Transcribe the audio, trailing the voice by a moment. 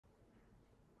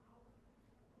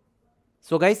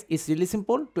So guys, it's really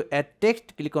simple. To add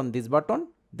text, click on this button,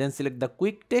 then select the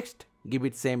quick text, give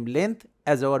it same length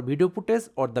as our video footage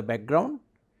or the background,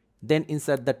 then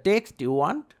insert the text you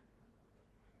want,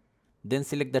 then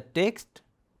select the text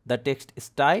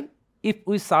style. If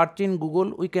we search in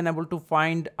Google, we can able to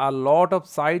find a lot of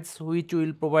sites which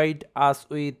will provide us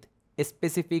with a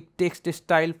specific text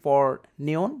style for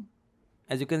neon.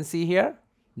 As you can see here,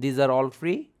 these are all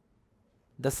free.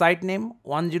 The site name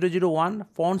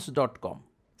 1001fonts.com.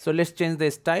 So let's change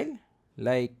the style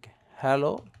like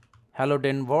hello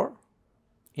Denver.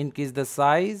 Increase the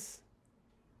size,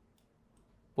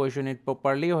 position it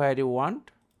properly where you want.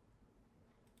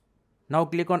 Now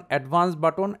click on advanced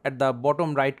button at the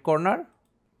bottom right corner,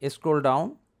 scroll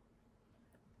down,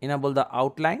 enable the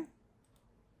outline.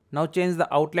 Now change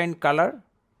the outline color.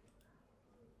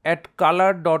 At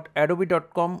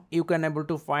color.adobe.com you can able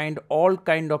to find all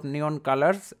kind of neon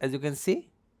colors. As you can see,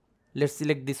 let's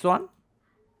select this one,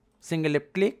 single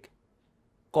left click,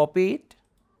 copy it,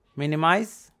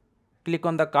 minimize, click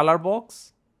on the color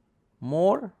box,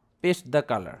 more, paste the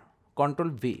color,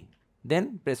 Ctrl V,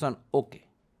 then press on OK.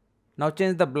 Now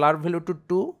change the blur value to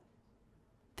 2,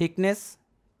 thickness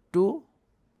 2,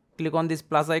 click on this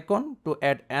plus icon to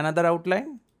add another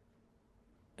outline,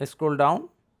 scroll down,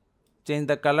 change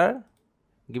the color,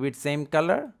 give it same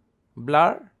color,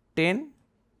 blur 10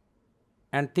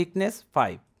 and thickness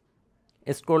 5.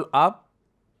 Scroll up,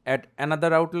 add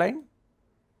another outline,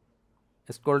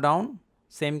 scroll down,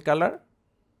 same color,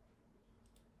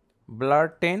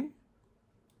 blur 10,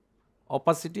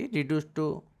 opacity reduce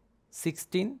to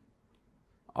 16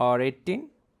 or 18,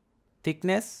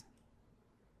 thickness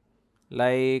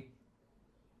like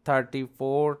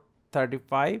 34,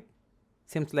 35,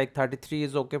 seems like 33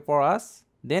 is okay for us,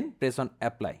 then press on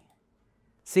apply.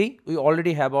 See, we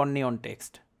already have our neon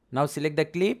text. Now select the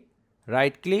clip,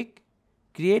 right click,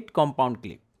 create compound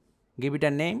clip, give it a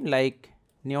name like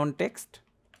neon text,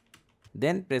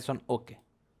 then press on OK.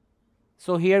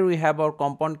 So here we have our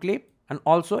compound clip, and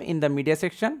also in the media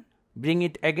section, bring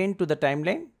it again to the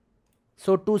timeline.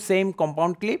 So two same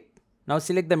compound clip. Now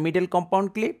select the middle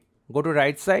compound clip, go to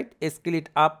right side, scale it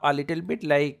up a little bit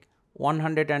like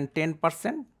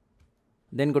 110%.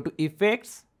 Then go to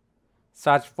effects,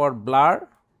 search for blur,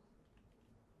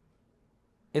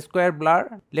 square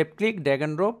blur, left click, drag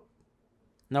and drop.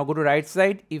 Now go to right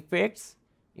side, effects,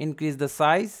 increase the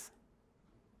size.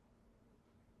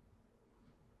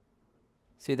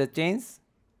 See the change.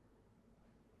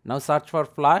 Now search for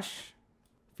flash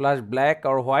black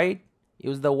or white.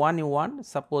 Use the one you want,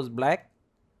 suppose black.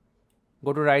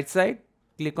 Go to right side,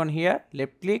 click on here,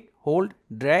 left click, hold,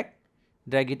 drag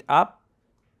it up,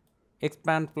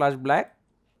 expand flash black.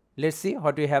 Let's see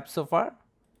what we have so far.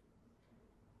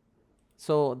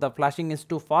 So the flashing is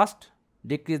too fast,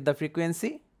 decrease the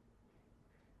frequency,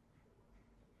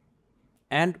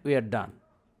 and we are done.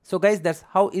 So guys, that's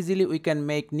how easily we can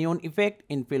make neon effect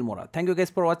in Filmora. Thank you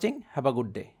guys for watching. Have a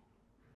good day.